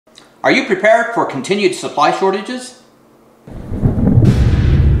Are you prepared for continued supply shortages?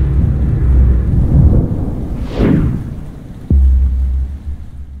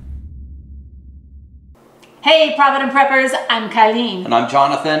 Hey Profit and Preppers, I'm Kylene. And I'm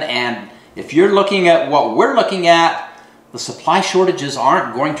Jonathan, and if you're looking at what we're looking at, the supply shortages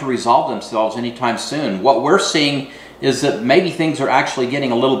aren't going to resolve themselves anytime soon. What we're seeing is that maybe things are actually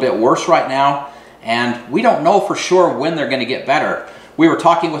getting a little bit worse right now, and we don't know for sure when they're going to get better. We were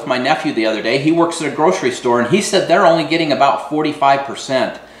talking with my nephew the other day. He works at a grocery store, and he said they're only getting about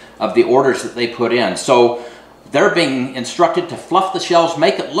 45% of the orders that they put in. So they're being instructed to fluff the shelves,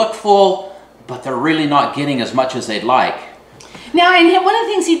 make it look full, but they're really not getting as much as they'd like. Now, and one of the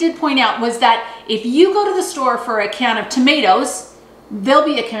things he did point out was that if you go to the store for a can of tomatoes, there'll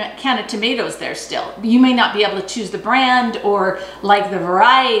be a can of tomatoes there still. You may not be able to choose the brand or like the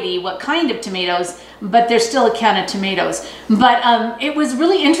variety, what kind of tomatoes, but there's still a can of tomatoes. But it was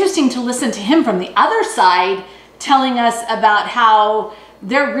really interesting to listen to him from the other side telling us about how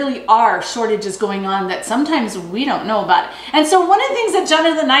there really are shortages going on that sometimes we don't know about. And so one of the things that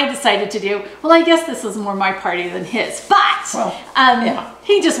Jonathan and I decided to do, well, I guess this was more my party than his, but yeah,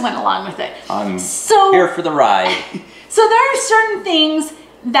 he just went along with it. I'm here for the ride. So there are certain things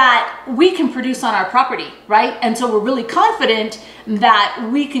that we can produce on our property, right? And so we're really confident that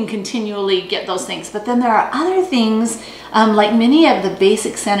we can continually get those things. But then there are other things, like many of the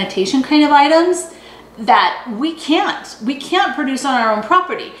basic sanitation kind of items, that we can't produce on our own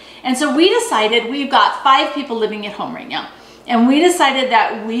property. And so we decided, we've got 5 people living at home right now, and we decided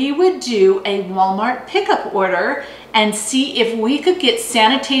that we would do a Walmart pickup order and see if we could get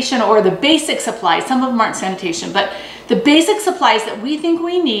sanitation or the basic supplies. Some of them aren't sanitation, but the basic supplies that we think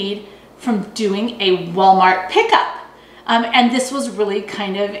we need from doing a Walmart pickup. And this was really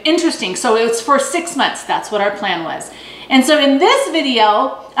kind of interesting. So it was for 6 months. That's what our plan was. And so in this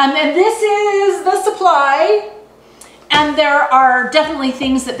video, and this is the supply, and there are definitely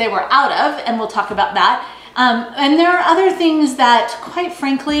things that they were out of, and we'll talk about that. And there are other things that, quite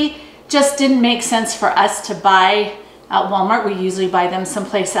frankly, just didn't make sense for us to buy at Walmart. We usually buy them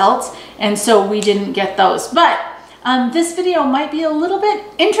someplace else, and so we didn't get those. But this video might be a little bit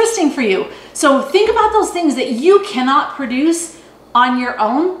interesting for you. So think about those things that you cannot produce on your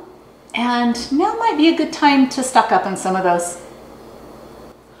own, and now might be a good time to stock up on some of those.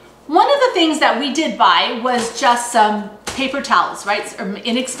 One of the things that we did buy was just some paper towels, right? Or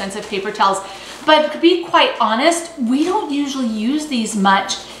inexpensive paper towels. But to be quite honest, we don't usually use these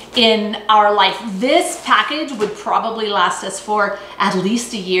much in our life. This package would probably last us for at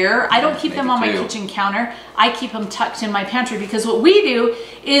least a year. I don't keep them on my kitchen counter. I keep them tucked in my pantry, because what we do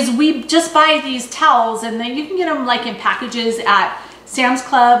is we just buy these towels, and then you can get them like in packages at Sam's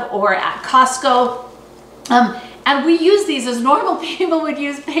Club or at Costco. And we use these as normal people would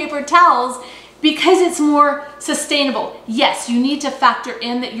use paper towels, because it's more sustainable. Yes, you need to factor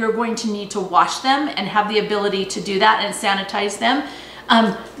in that you're going to need to wash them and have the ability to do that and sanitize them.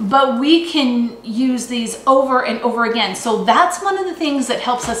 But we can use these over and over again. So that's one of the things that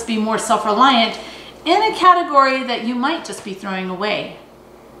helps us be more self-reliant in a category that you might just be throwing away.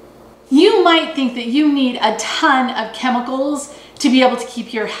 You might think that you need a ton of chemicals to be able to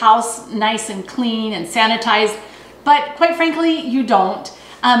keep your house nice and clean and sanitized, but quite frankly, you don't.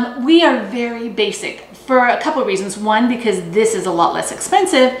 We are very basic for a couple of reasons. One, because this is a lot less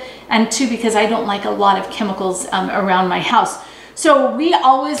expensive, and 2, because I don't like a lot of chemicals around my house. So we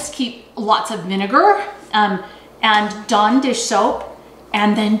always keep lots of vinegar and Dawn dish soap,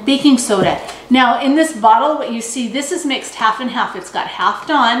 and then baking soda. Now in this bottle, what you see, this is mixed half and half. It's got half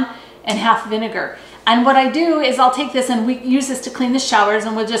Dawn and half vinegar. And what I do is I'll take this, and we use this to clean the showers,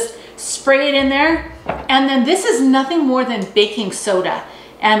 and we'll just spray it in there. And then this is nothing more than baking soda.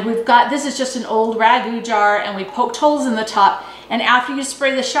 And we've got, this is just an old ragu jar, and we poked holes in the top. And after you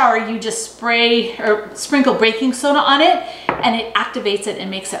spray the shower, you just spray or sprinkle baking soda on it, and it activates it and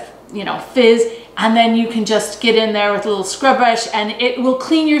makes it, you know, fizz. And then you can just get in there with a little scrub brush, and it will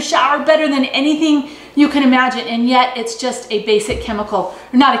clean your shower better than anything you can imagine. And yet it's just a basic chemical,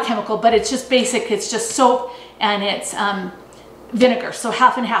 or not a chemical, but it's just basic. It's just soap, and it's vinegar, so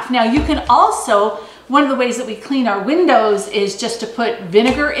half and half. Now you can also, one of the ways that we clean our windows is just to put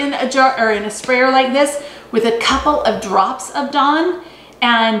vinegar in a jar or in a sprayer like this with a couple of drops of Dawn,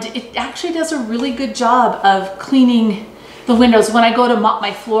 and it actually does a really good job of cleaning the windows. When I go to mop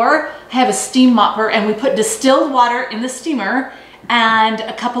my floor, I have a steam mopper, and we put distilled water in the steamer and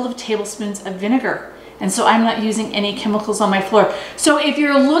a couple of tablespoons of vinegar. And so I'm not using any chemicals on my floor. So if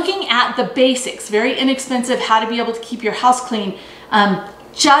you're looking at the basics, very inexpensive, how to be able to keep your house clean,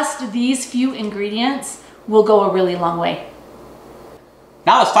 just these few ingredients will go a really long way.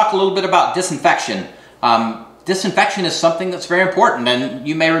 Now let's talk a little bit about disinfection. Disinfection is something that's very important, and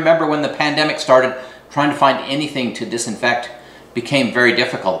you may remember when the pandemic started, trying to find anything to disinfect became very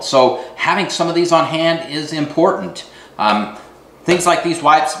difficult. So having some of these on hand is important. Things like these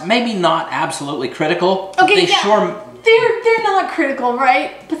wipes, maybe not absolutely critical. Okay, they're not critical,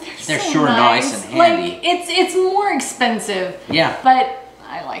 right? But they're so sure nice and handy. Like, it's more expensive. Yeah. But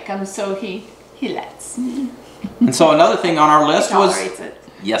I like them, so he lets me. And so another thing on our list was, Tolerates it.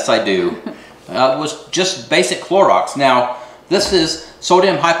 yes I do, was just basic Clorox. Now this is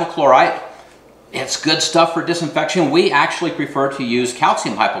sodium hypochlorite. It's good stuff for disinfection. We actually prefer to use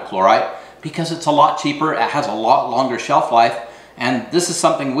calcium hypochlorite because it's a lot cheaper, it has a lot longer shelf life, and this is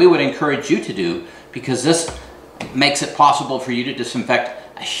something we would encourage you to do because this makes it possible for you to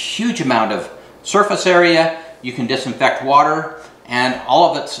disinfect a huge amount of surface area. You can disinfect water, and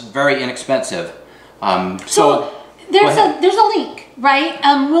all of it's very inexpensive. So there's a link, right?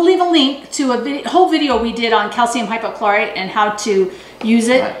 We'll leave a link to a whole video we did on calcium hypochlorite and how to use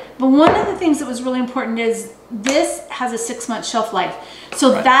it. Right. But one of the things that was really important is this has a 6-month shelf life.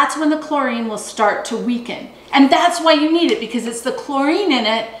 So Right. that's when the chlorine will start to weaken. And that's why you need it, because it's the chlorine in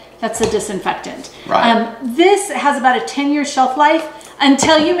it that's a disinfectant. Right. This has about a 10-year shelf life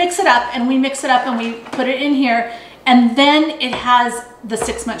until you mix it up, and we mix it up and we put it in here, and then it has the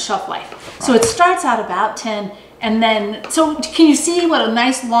 6-month shelf life. Right. So it starts out about 10, and then, so can you see what a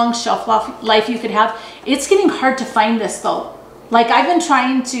nice long shelf life you could have? It's getting hard to find this though. Like, I've been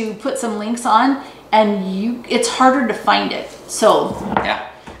trying to put some links on, and it's harder to find it. So yeah,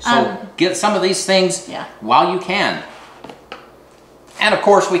 so get some of these things while you can. And of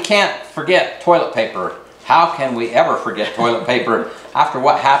course, we can't forget toilet paper. How can we ever forget toilet paper after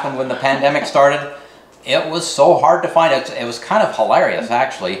what happened when the pandemic started? It was so hard to find. It was kind of hilarious,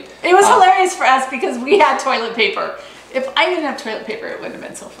 actually. It was hilarious for us because we had toilet paper. If I didn't have toilet paper, it wouldn't have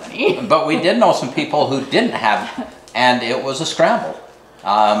been so funny. But we did know some people who didn't have, and it was a scramble.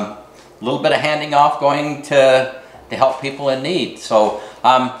 A little bit of handing off, going to help people in need. So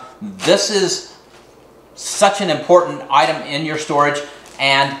this is such an important item in your storage,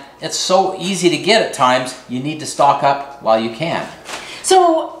 and it's so easy to get at times. You need to stock up while you can.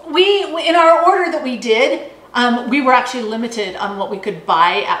 So in our order that we did, we were actually limited on what we could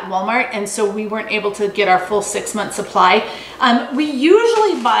buy at Walmart, and so we weren't able to get our full 6-month supply. We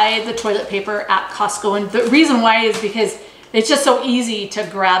usually buy the toilet paper at Costco, and the reason why is because it's just so easy to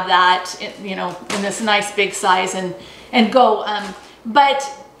grab that, you know, in this nice big size and go.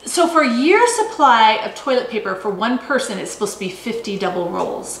 So for a year's supply of toilet paper for one person, it's supposed to be 50 double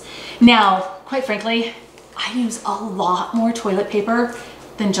rolls. Now, quite frankly, I use a lot more toilet paper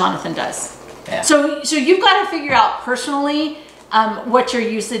than Jonathan does. Yeah. So you've got to figure out personally what your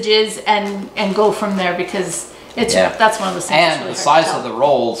usage is and go from there, because that's one of those things. And really the size of the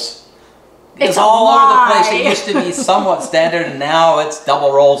rolls is all over the place. It used to be somewhat standard, and now it's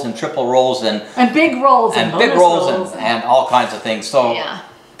double rolls and triple rolls and big rolls and big rolls rolls and all kinds of things. So yeah.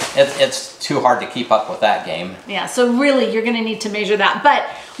 It's too hard to keep up with that game. Yeah, so really you're going to need to measure that. But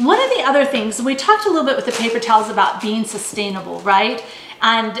one of the other things, we talked a little bit with the paper towels about being sustainable, right?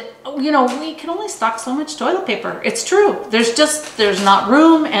 And, you know, we can only stock so much toilet paper. It's true. There's not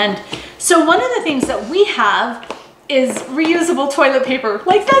room. And so one of the things that we have is reusable toilet paper.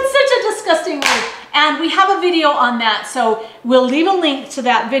 Like, that's such a disgusting word. And we have a video on that, so we'll leave a link to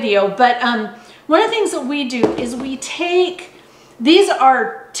that video. But one of the things that we do is we take, these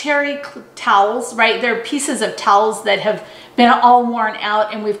are terry towels, right? They're pieces of towels that have been all worn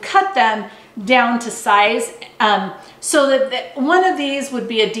out, and we've cut them down to size so that one of these would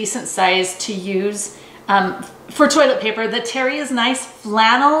be a decent size to use for toilet paper. The terry is nice,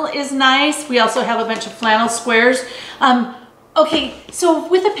 flannel is nice. We also have a bunch of flannel squares. Okay, so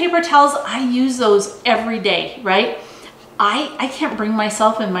with the paper towels, I use those every day, right? I can't bring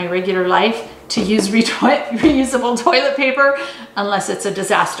myself in my regular life to use reusable toilet paper unless it's a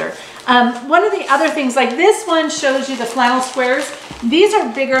disaster. One of the other things, like this one shows you the flannel squares. These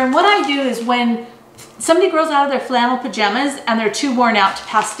are bigger, and what I do is when somebody grows out of their flannel pajamas and they're too worn out to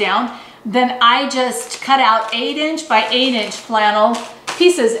pass down, then I just cut out 8-inch by 8-inch flannel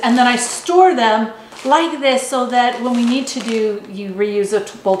pieces, and then I store them like this so that when we need to do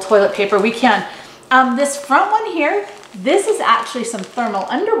reusable toilet paper, we can. This front one here, this is actually some thermal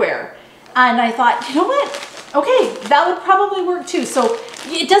underwear. And I thought, you know what? Okay, that would probably work too. So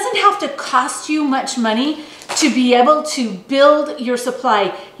it doesn't have to cost you much money to be able to build your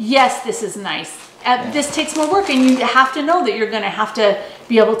supply. Yes, this is nice. This takes more work, and you have to know that you're going to have to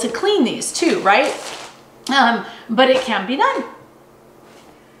be able to clean these too, right? But it can be done.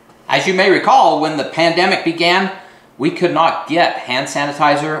 As you may recall, when the pandemic began, we could not get hand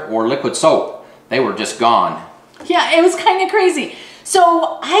sanitizer or liquid soap. They were just gone. Yeah, it was kind of crazy.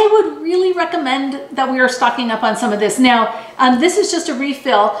 So I would really recommend that we are stocking up on some of this. Now, this is just a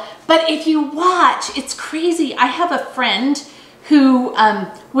refill, but if you watch, it's crazy. I have a friend who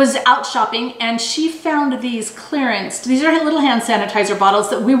was out shopping, and she found these clearance. These are little hand sanitizer bottles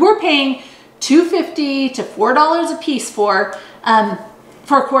that we were paying $2.50 to $4 a piece for a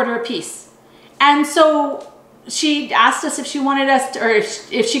quarter a piece. And so she asked us if she wanted us to, or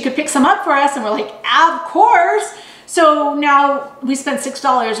if she could pick some up for us, and we're like, of course. So now we spent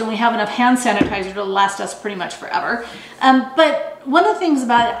 $6 and we have enough hand sanitizer to last us pretty much forever. But one of the things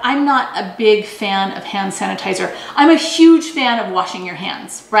about it, I'm not a big fan of hand sanitizer. I'm a huge fan of washing your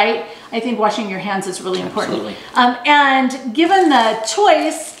hands, right? I think washing your hands is really important. And given the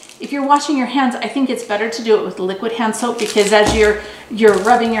choice, if you're washing your hands, I think it's better to do it with liquid hand soap, because as you're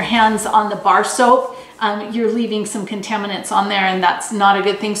rubbing your hands on the bar soap, you're leaving some contaminants on there, and that's not a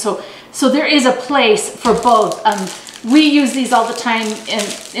good thing. So there is a place for both. We use these all the time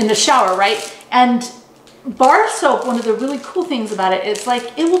in the shower, right? And bar soap, one of the really cool things about it is like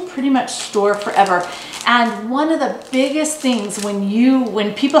it will pretty much store forever. And one of the biggest things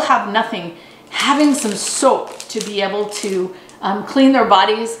when people have nothing, having some soap to be able to clean their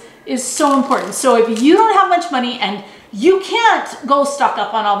bodies is so important. So if you don't have much money and you can't go stock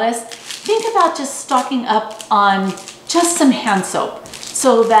up on all this, think about just stocking up on just some hand soap,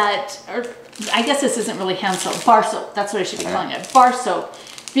 so that, or I guess this isn't really hand soap, bar soap, that's what I should be calling it, bar soap,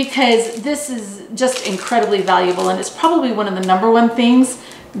 because this is just incredibly valuable, and it's probably one of the #1 things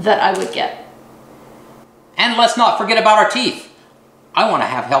that I would get. And let's not forget about our teeth. I want to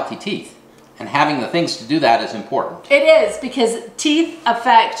have healthy teeth, and having the things to do that is important. It is, because teeth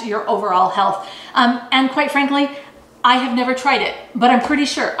affect your overall health. And quite frankly, I have never tried it, but I'm pretty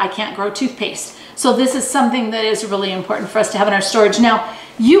sure I can't grow toothpaste. So this is something that is really important for us to have in our storage. Now,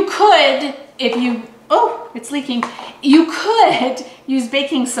 you could, if you, oh, it's leaking. You could use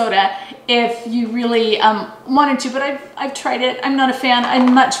baking soda if you really wanted to, but I've tried it. I'm not a fan. I'd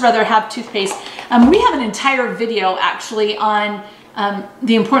much rather have toothpaste. We have an entire video actually on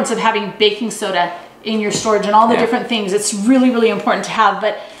the importance of having baking soda in your storage and all the different things. It's really, really important to have,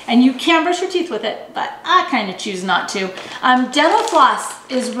 and you can brush your teeth with it, but I kind of choose not to. Dental floss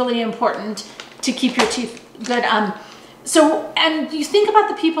is really important to keep your teeth good. And you think about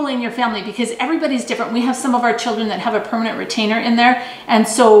the people in your family, because everybody's different. We have some of our children that have a permanent retainer in there, and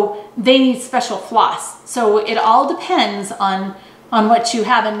so they need special floss. So it all depends on what you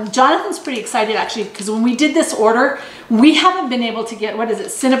have. And Jonathan's pretty excited actually, because when we did this order, we haven't been able to get, what is it,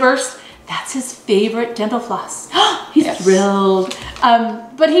 Cinnaburst? That's his favorite dental floss. He's thrilled.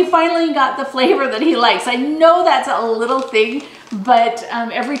 But he finally got the flavor that he likes. I know that's a little thing, but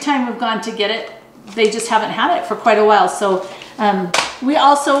every time we've gone to get it, they just haven't had it for quite a while. So we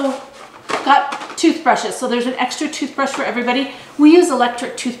also got toothbrushes. So there's an extra toothbrush for everybody. We use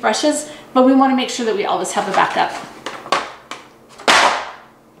electric toothbrushes, but we want to make sure that we always have a backup.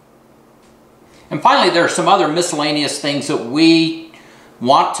 And finally, there are some other miscellaneous things that we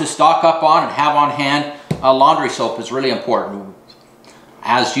want to stock up on and have on hand. Laundry soap is really important.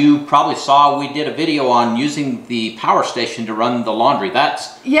 As you probably saw, we did a video on using the power station to run the laundry.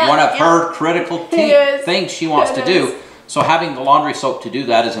 That's one of her critical things she wants to do. So having the laundry soap to do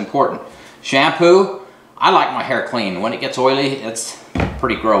that is important. Shampoo, I like my hair clean. When it gets oily, it's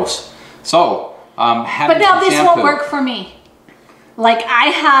pretty gross. So having But now this shampoo won't work for me. Like I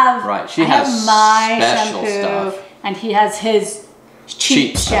have, she has my special shampoo, stuff. and he has his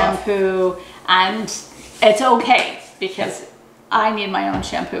cheap shampoo, and it's okay because I need my own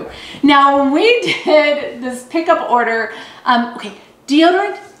shampoo. Now, when we did this pickup order, okay,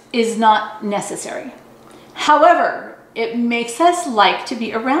 deodorant is not necessary. However, it makes us like to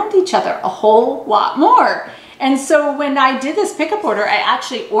be around each other a whole lot more. And so when I did this pickup order, I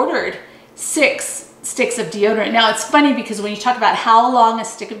actually ordered 6 sticks of deodorant. Now, it's funny because when you talk about how long a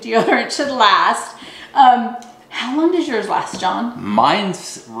stick of deodorant should last, how long does yours last, John?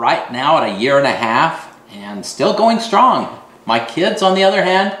 Mine's right now at 1.5 years and still going strong. My kids, on the other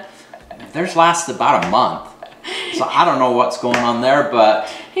hand, theirs lasts about a month. So I don't know what's going on there, but...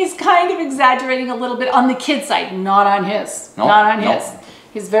 He's kind of exaggerating a little bit on the kid side, not on his. Not on his.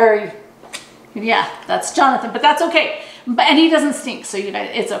 He's very... Yeah, that's Jonathan, but that's okay. And he doesn't stink, so you guys,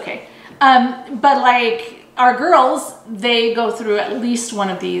 it's okay. But like our girls, they go through at least one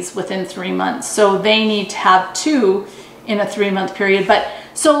of these within 3 months. So they need to have 2 in a 3-month period. But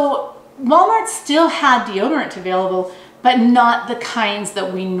so Walmart still had deodorant available, but not the kinds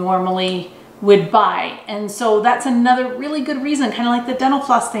that we normally would buy. And so that's another really good reason, kind of like the dental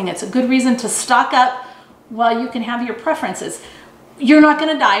floss thing. It's a good reason to stock up well, you can have your preferences. You're not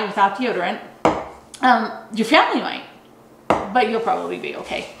going to die without deodorant. Your family might, but you'll probably be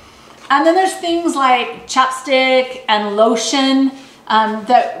okay. And then there's things like chapstick and lotion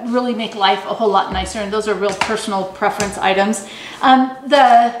that really make life a whole lot nicer, and those are real personal preference items.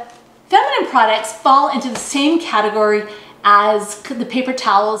 The feminine products fall into the same category as the paper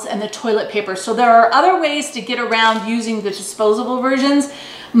towels and the toilet paper. So there are other ways to get around using the disposable versions,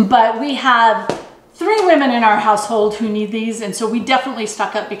 but we have 3 women in our household who need these, and so we definitely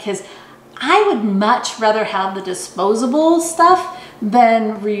stock up because I would much rather have the disposable stuff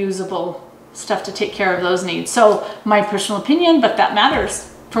than reusable stuff to take care of those needs. So my personal opinion, but that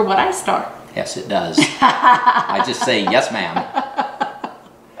matters for what I store. Yes, it does. I just say, yes, ma'am.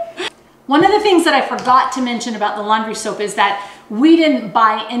 One of the things that I forgot to mention about the laundry soap is that we didn't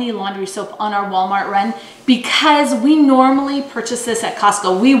buy any laundry soap on our Walmart run because we normally purchase this at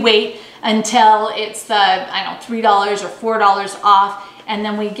Costco. We wait until it's the, I don't know, $3 or $4 off, and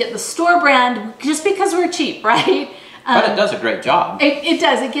then we get the store brand just because we're cheap, right? But it does a great job. It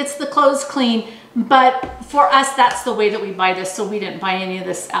does. It gets the clothes clean. But for us, that's the way that we buy this. So we didn't buy any of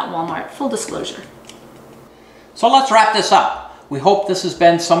this at Walmart. Full disclosure. So let's wrap this up. We hope this has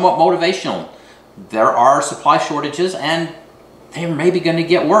been somewhat motivational. There are supply shortages and they're maybe going to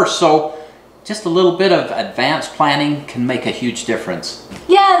get worse. So just a little bit of advanced planning can make a huge difference.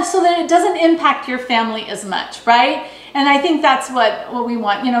 Yeah, so that it doesn't impact your family as much, right? And I think that's what we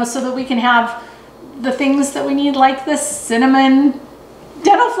want, you know, so that we can have the things that we need, like this cinnamon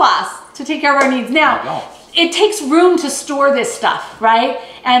dental floss to take care of our needs. Now, it takes room to store this stuff, right?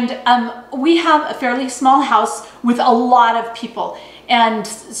 And we have a fairly small house with a lot of people. And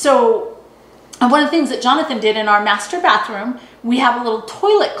so one of the things that Jonathan did in our master bathroom, we have a little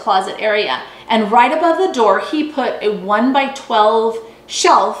toilet closet area. And right above the door, he put a 1x12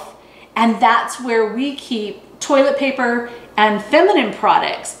 shelf. And that's where we keep toilet paper and feminine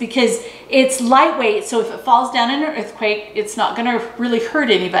products because it's lightweight. So if it falls down in an earthquake, it's not going to really hurt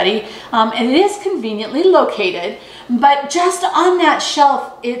anybody. And it is conveniently located. But just on that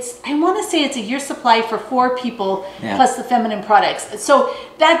shelf, I want to say it's a year's supply for 4 people plus the feminine products. So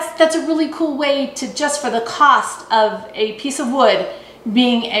that's a really cool way to, just for the cost of a piece of wood,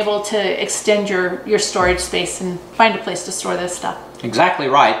 being able to extend your storage space and find a place to store this stuff. Exactly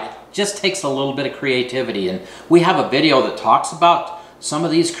right. Just takes a little bit of creativity, and we have a video that talks about some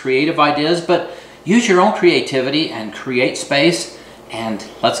of these creative ideas, but use your own creativity and create space, and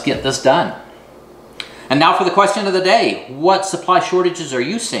let's get this done. And now for the question of the day. What supply shortages are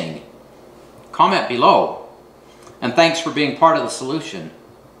you seeing? Comment below. And thanks for being part of the solution.